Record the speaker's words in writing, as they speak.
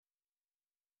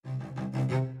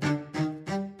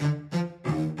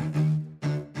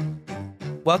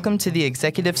Welcome to the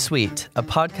Executive Suite, a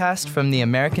podcast from the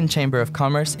American Chamber of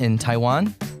Commerce in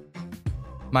Taiwan.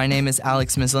 My name is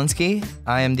Alex Mislinski.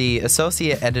 I am the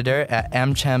associate editor at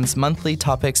AmCham's monthly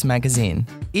Topics magazine.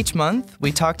 Each month,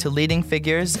 we talk to leading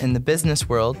figures in the business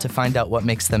world to find out what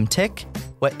makes them tick,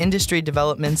 what industry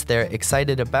developments they're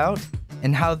excited about,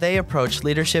 and how they approach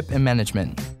leadership and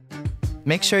management.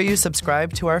 Make sure you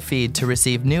subscribe to our feed to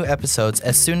receive new episodes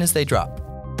as soon as they drop.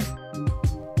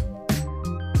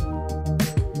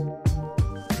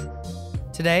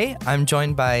 Today, I'm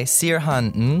joined by Sier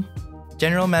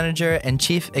General Manager and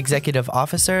Chief Executive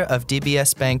Officer of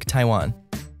DBS Bank Taiwan.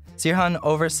 Sier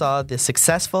oversaw the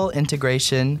successful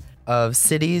integration of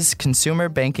Citi's consumer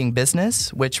banking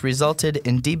business, which resulted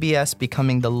in DBS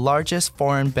becoming the largest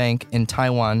foreign bank in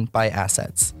Taiwan by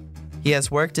assets. He has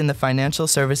worked in the financial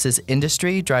services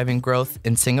industry, driving growth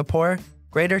in Singapore,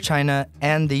 Greater China,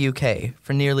 and the UK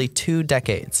for nearly 2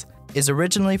 decades. Is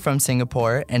originally from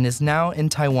Singapore and is now in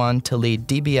Taiwan to lead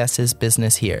DBS's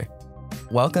business here.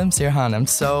 Welcome, Sier. I'm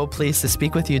so pleased to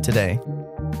speak with you today.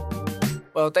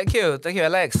 Well, thank you. Thank you,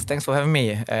 Alex. Thanks for having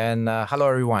me. And hello,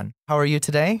 everyone. How are you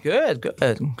today? Good.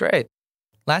 Great.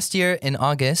 Last year in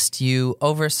August, you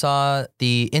oversaw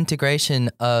the integration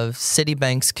of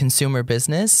Citibank's consumer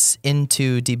business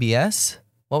into DBS.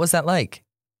 What was that like?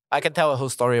 I can tell a whole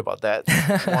story about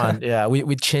that.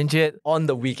 We changed it on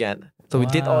the weekend. So we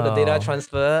did all the data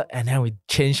transfer and then we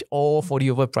changed all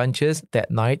 40 over branches that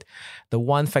night. The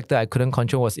one factor I couldn't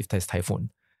control was if there's typhoon.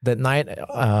 That night,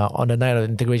 on the night of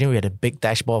integration, we had a big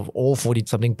dashboard of all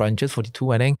 40-something branches,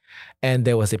 42 I think, and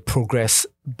there was a progress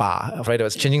bar, right? It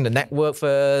was changing the network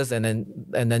first and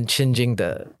then changing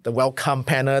the welcome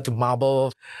panel to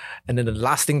marble. And then the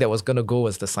last thing that was going to go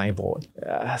was the signboard.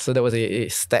 So there was a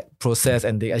stack process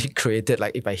and they actually created,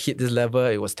 like, if I hit this level,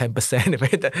 it was 10%.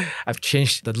 If I've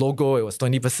changed the logo, it was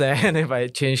 20%. If I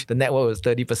changed the network, it was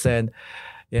 30%.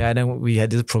 Yeah, and then we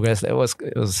had this progress. It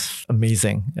was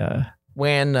amazing.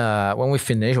 When we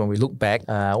finished, when we look back,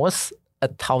 it was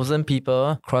 1,000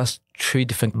 people across 3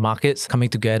 different markets coming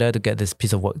together to get this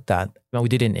piece of work done. Well, we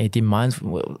did it in 18 months,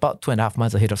 about 2.5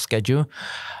 months ahead of schedule.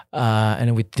 And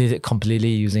then we did it completely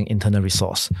using internal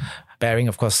resource. Barring,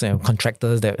 of course,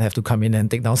 contractors that have to come in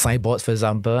and take down signboards, for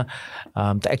example.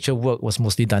 The actual work was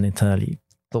mostly done internally.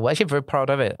 So we're actually very proud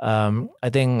of it. I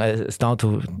think it's down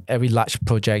to every large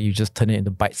project, you just turn it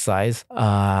into bite size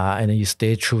and then you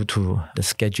stay true to the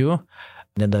schedule.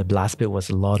 And then the last bit was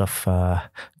a lot of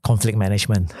conflict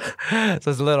management. So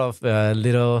there's a lot of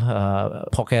little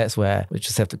pockets where we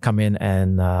just have to come in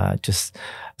and just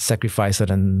sacrifice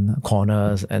certain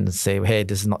corners and say, hey,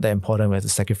 this is not that important. We have to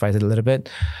sacrifice it a little bit.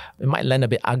 It might land a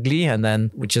bit ugly and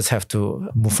then we just have to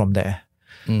move from there.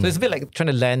 So it's a bit like trying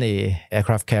to land a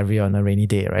aircraft carrier on a rainy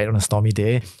day, right? On a stormy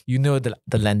day, you know the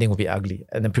landing will be ugly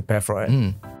and then prepare for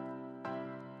it.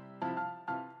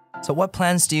 So what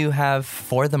plans do you have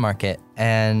for the market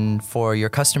and for your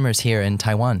customers here in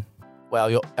Taiwan?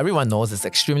 Well, everyone knows it's an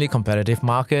extremely competitive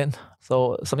market.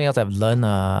 So something else I've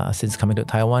learned since coming to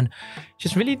Taiwan,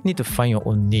 just really need to find your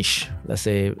own niche. Let's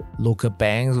say local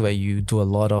banks where you do a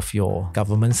lot of your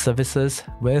government services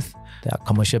with. There are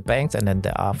commercial banks and then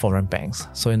there are foreign banks.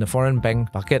 So in the foreign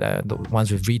bank bucket, the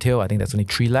ones with retail, I think there's only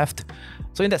 3 left.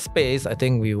 So in that space, I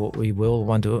think we will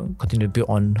want to continue to build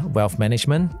on wealth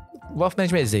management. Wealth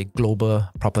management is a global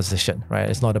proposition, right?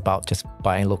 It's not about just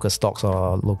buying local stocks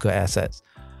or local assets.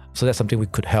 So that's something we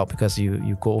could help because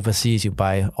you go overseas, you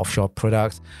buy offshore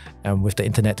products, and with the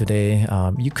internet today,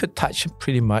 you could touch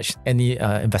pretty much any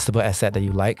investable asset that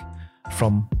you like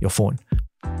from your phone.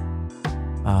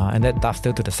 And that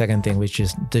dovetails to the second thing, which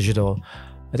is digital.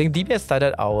 I think DBS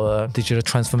started our digital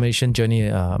transformation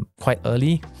journey quite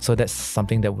early. So that's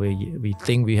something that we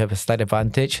think we have a slight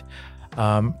advantage.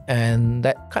 And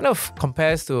that kind of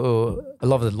compares to a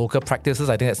lot of the local practices.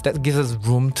 I think that gives us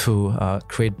room to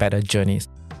create better journeys.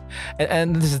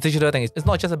 And this digital thing, it's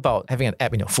not just about having an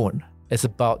app in your phone. It's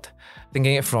about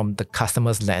thinking it from the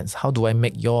customer's lens. How do I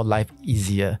make your life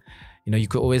easier? You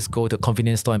could always go to a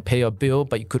convenience store and pay your bill,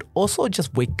 but you could also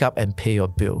just wake up and pay your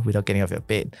bill without getting off your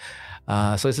bed.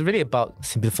 So it's really about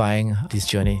simplifying this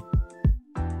journey.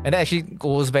 And that actually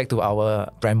goes back to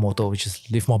our brand motto, which is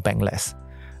live more, bank less.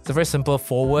 It's a very simple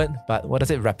forward, but what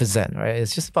does it represent, right?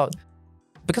 It's just about,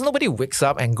 because nobody wakes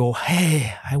up and go,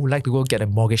 hey, I would like to go get a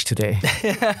mortgage today.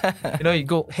 You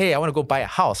go, hey, I want to go buy a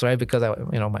house, right? Because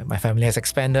my family has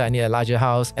expanded, I need a larger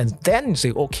house. And then you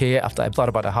say, okay, after I've thought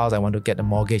about the house, I want to get a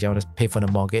mortgage, I want to pay for the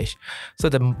mortgage. So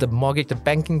the mortgage, the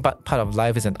banking part of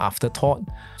life is an afterthought.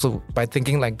 So by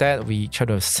thinking like that, we try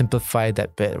to simplify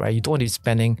that bit, right? You don't want to be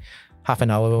spending half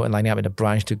an hour lining up at the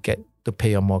branch to get to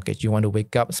pay your mortgage. You want to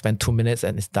wake up, spend 2 minutes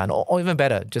and it's done. Or even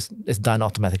better, just it's done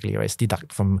automatically, right? It's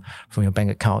deducted from your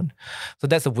bank account. So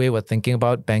that's the way we're thinking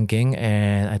about banking.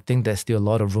 And I think there's still a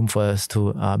lot of room for us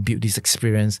to build this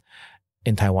experience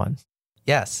in Taiwan.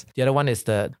 Yes. The other one is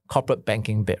the corporate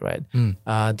banking bit, right?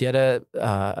 The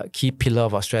other key pillar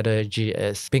of our strategy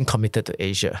is being committed to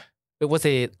Asia. It was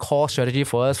a core strategy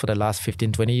for us for the last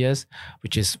 15, 20 years,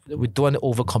 which is we don't want to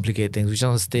overcomplicate things. We just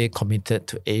want to stay committed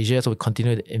to Asia. So we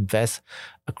continue to invest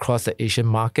across the Asian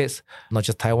markets, not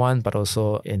just Taiwan, but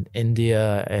also in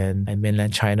India and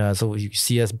mainland China. So you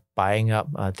see us buying up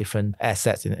different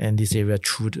assets in this area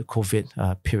through the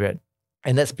COVID period.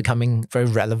 And that's becoming very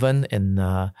relevant in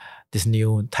this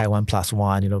new Taiwan plus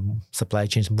one, supply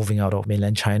chains moving out of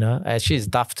mainland China. Actually, it's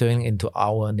dovetailing into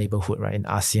our neighborhood, right, in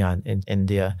ASEAN, in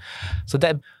India. So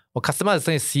that customers are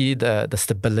going to see the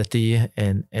stability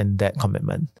in that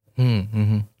commitment.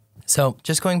 Mm-hmm. So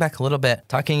just going back a little bit,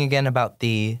 talking again about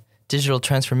the digital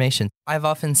transformation. I've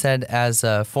often said as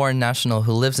a foreign national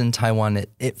who lives in Taiwan,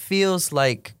 it feels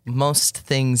like most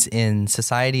things in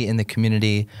society, in the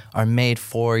community, are made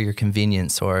for your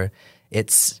convenience, or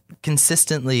it's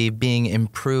consistently being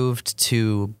improved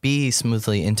to be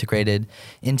smoothly integrated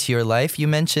into your life. You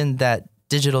mentioned that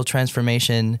digital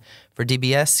transformation for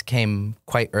DBS came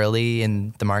quite early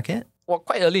in the market? Well,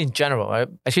 quite early in general, right?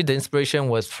 Actually, the inspiration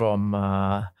was from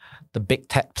the big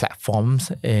tech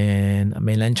platforms in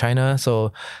mainland China.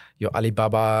 So your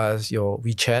Alibabas, your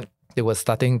WeChat, they were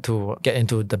starting to get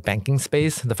into the banking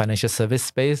space, the financial service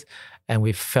space. And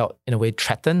we felt in a way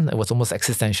threatened. It was almost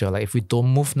existential. Like if we don't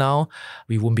move now,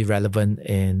 we won't be relevant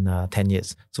in 10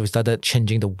 years. So we started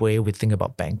changing the way we think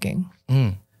about banking.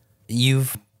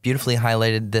 You've beautifully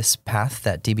highlighted this path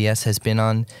that DBS has been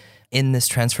on in this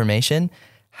transformation.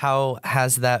 How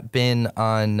has that been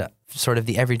on sort of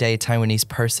the everyday Taiwanese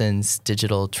person's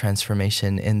digital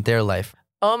transformation in their life?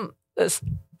 It's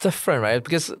different, right?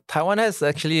 Because Taiwan has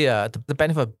actually the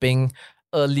benefit of being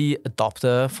early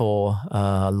adopter for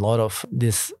a lot of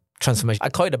this transformation. I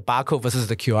call it the barcode versus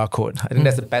the QR code. I think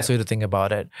that's the best way to think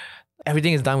about it.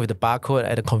 Everything is done with the barcode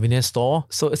at a convenience store.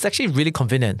 So it's actually really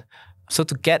convenient. So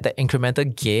to get the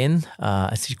incremental gain, it's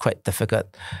actually quite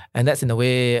difficult. And that's in a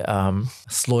way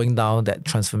slowing down that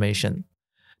transformation.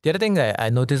 The other thing that I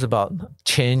noticed about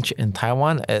change in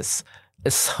Taiwan is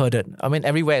it's herded. I mean,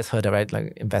 everywhere is herded, right?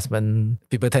 Like investment,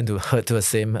 people tend to herd to the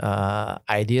same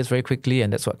ideas very quickly,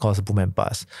 and that's what causes boom and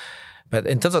bust. But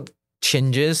in terms of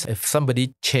changes, if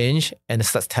somebody change and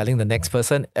starts telling the next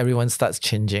person, everyone starts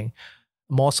changing.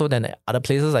 More so than other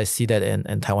places, I see that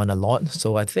in Taiwan a lot.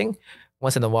 So I think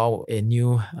once in a while, a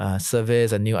new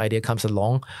service, a new idea comes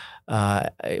along,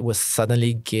 it will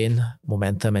suddenly gain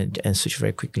momentum and switch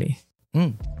very quickly.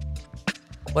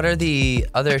 What are the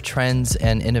other trends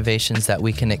and innovations that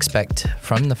we can expect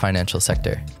from the financial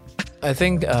sector? I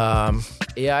think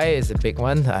AI is a big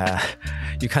one.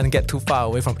 You can't get too far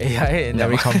away from AI in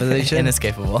every conversation.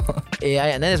 Inescapable. AI,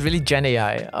 and then it's really Gen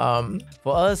AI.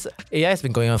 For us, AI has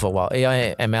been going on for a while.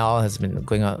 AI ML has been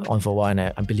going on for a while, and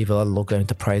I believe a lot of local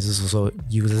enterprises also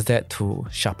uses that to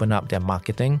sharpen up their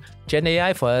marketing. Gen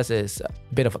AI for us is a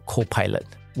bit of a co-pilot.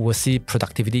 We'll see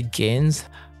productivity gains.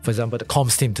 For example, the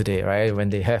comms team today, right? When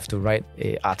they have to write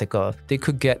an article, they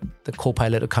could get the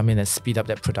co-pilot to come in and speed up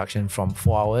that production from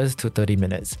 4 hours to 30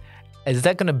 minutes. Is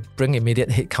that going to bring immediate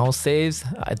headcount saves?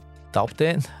 I doubt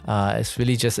it. It's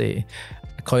really just I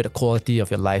call it the quality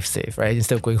of your life save, right?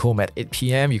 Instead of going home at 8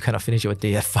 p.m., you kind of finish your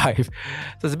day at 5. So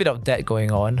there's a bit of that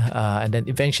going on. And then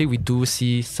eventually we do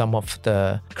see some of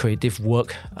the creative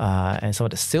work and some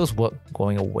of the sales work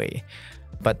going away.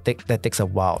 But that takes a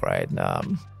while, right?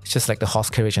 It's just like the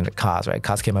horse carriage and the cars, right?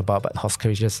 Cars came about, but horse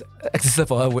carriages existed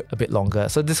for a bit longer.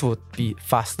 So this will be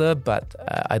faster, but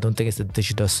I don't think it's a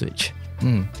digital switch.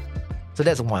 So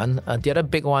that's one. The other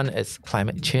big one is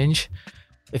climate change.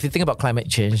 If you think about climate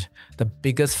change, the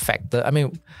biggest factor, I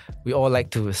mean, we all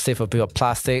like to save a bit of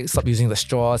plastic, stop using the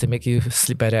straws, it make you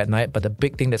sleep better at night. But the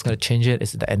big thing that's going to change it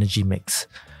is the energy mix.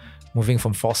 Moving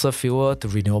from fossil fuel to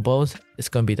renewables, it's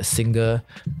going to be the single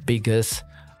biggest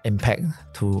impact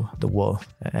to the world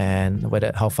and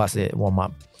how fast it warm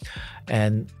up.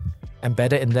 And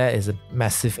embedded in that is a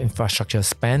massive infrastructure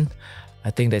spend.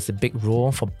 I think there's a big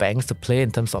role for banks to play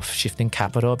in terms of shifting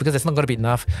capital, because there's not going to be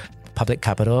enough public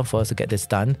capital for us to get this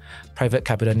done. Private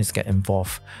capital needs to get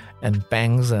involved. And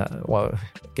banks,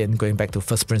 again, going back to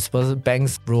first principles,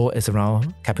 banks' role is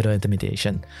around capital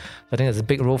intermediation. So I think there's a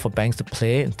big role for banks to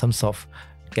play in terms of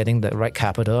getting the right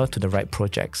capital to the right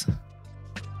projects.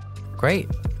 Great.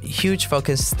 Huge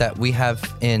focus that we have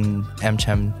in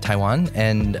AmCham Taiwan,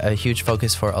 and a huge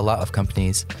focus for a lot of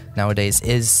companies nowadays,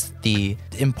 is the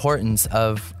importance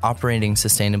of operating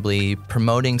sustainably,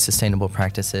 promoting sustainable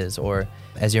practices, or,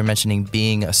 as you're mentioning,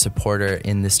 being a supporter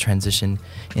in this transition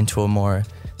into a more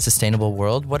sustainable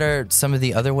world. What are some of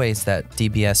the other ways that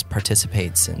DBS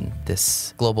participates in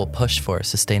this global push for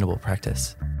sustainable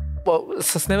practice? Well,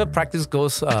 sustainable practice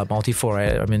goes multifold,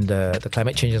 right? I mean, the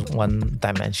climate change is one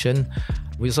dimension.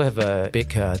 We also have a big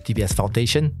DBS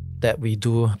foundation that we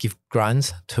do give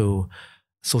grants to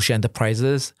social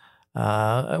enterprises.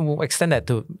 And we'll extend that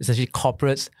to essentially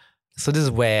corporates. So this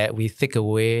is where we take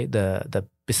away the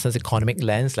business economic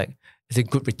lens, like, is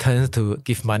it good returns to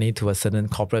give money to a certain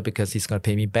corporate because he's going to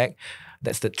pay me back?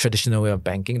 That's the traditional way of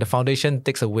banking. The foundation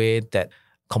takes away that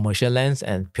commercial lens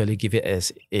and purely give it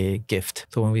as a gift.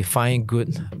 So when we find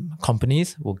good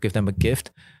companies, we'll give them a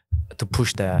gift to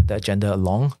push the agenda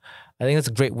along. I think it's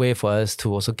a great way for us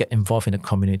to also get involved in the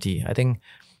community. I think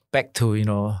back to,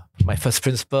 my first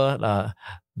principle,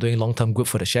 doing long-term good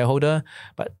for the shareholder,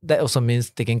 but that also means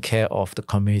taking care of the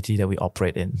community that we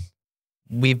operate in.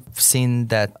 We've seen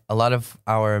that a lot of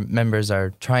our members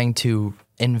are trying to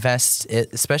invest,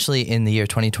 especially in the year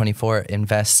 2024,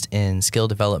 invest in skill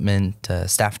development,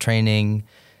 staff training,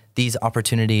 these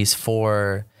opportunities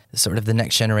for sort of the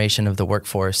next generation of the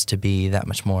workforce to be that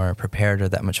much more prepared or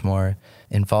that much more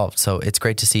involved. So it's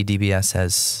great to see DBS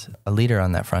as a leader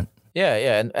on that front.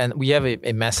 Yeah. And we have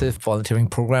a massive volunteering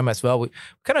program as well. We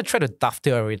kind of try to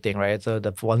dovetail everything, right? So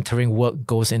the volunteering work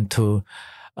goes into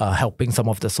helping some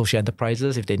of the social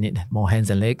enterprises if they need more hands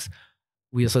and legs.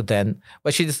 We also then,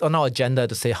 actually it's on our agenda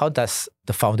to say, how does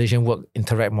the foundation work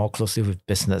interact more closely with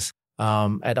business?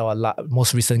 At our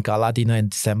most recent gala dinner in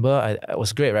December, it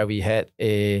was great, right? We had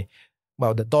the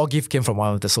door gift came from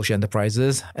one of the social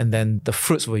enterprises, and then the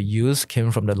fruits we used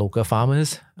came from the local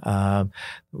farmers.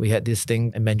 We had this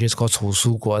thing in Mandarin called 楚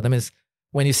蔬果. That means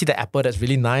when you see the apple that's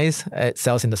really nice, it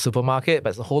sells in the supermarket,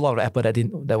 but it's a whole lot of apple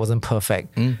that wasn't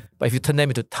perfect. But if you turn them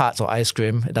into tarts or ice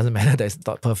cream, it doesn't matter that it's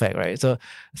not perfect, right? So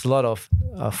it's a lot of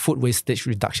food wastage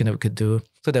reduction that we could do.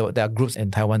 So there are groups in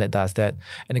Taiwan that does that.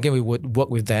 And again, we would work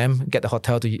with them, get the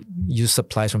hotel to use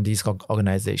supplies from these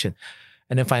organizations.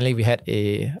 And then finally, we had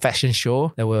a fashion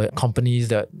show. There were companies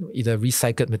that either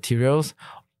recycled materials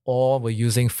or were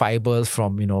using fibers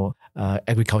from,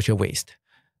 agriculture waste.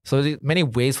 So there are many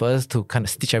ways for us to kind of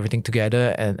stitch everything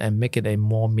together and make it a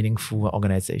more meaningful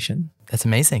organization. That's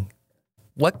amazing.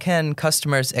 What can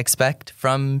customers expect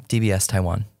from DBS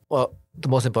Taiwan? Well, the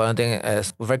most important thing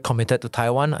is we're very committed to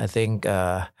Taiwan. I think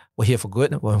we're here for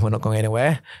good. We're not going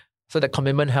anywhere. So that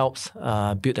commitment helps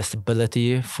build the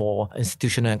stability for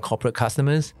institutional and corporate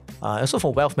customers. Also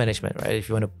for wealth management, right? If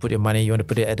you want to put your money, you want to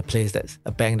put it at a place that's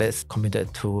a bank that's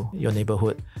committed to your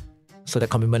neighborhood. So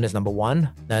that commitment is number one.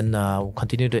 Then we'll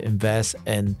continue to invest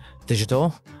in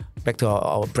digital. Back to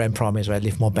our brand promise, right?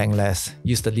 Live more, bank less.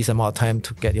 Use the least amount of time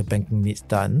to get your banking needs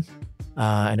done.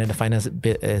 And then the finance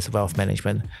bit is wealth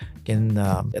management. In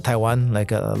Taiwan,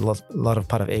 like a lot of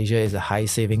part of Asia, is a high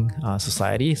saving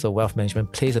society. So wealth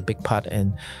management plays a big part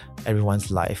in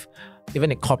everyone's life. Even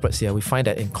in corporates here, we find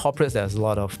that in corporates, there's a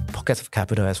lot of pockets of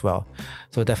capital as well.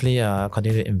 So definitely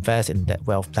continue to invest in that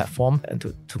wealth platform and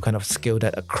to kind of scale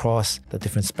that across the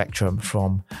different spectrum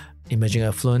from emerging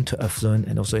affluent to affluent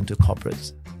and also into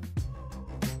corporates.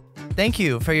 Thank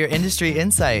you for your industry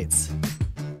insights.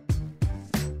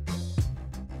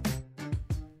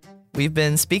 We've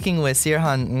been speaking with Sier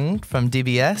from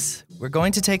DBS. We're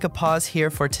going to take a pause here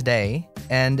for today,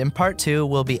 and in part 2,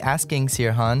 we'll be asking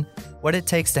Sier what it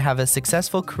takes to have a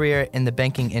successful career in the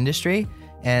banking industry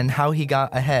and how he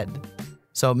got ahead.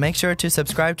 So make sure to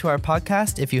subscribe to our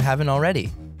podcast if you haven't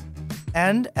already.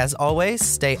 And as always,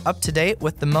 stay up to date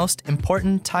with the most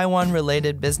important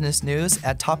Taiwan-related business news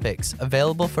at Topics,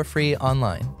 available for free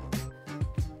online.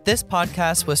 This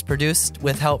podcast was produced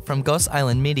with help from Ghost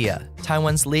Island Media,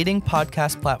 Taiwan's leading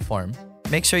podcast platform.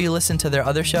 Make sure you listen to their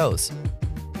other shows.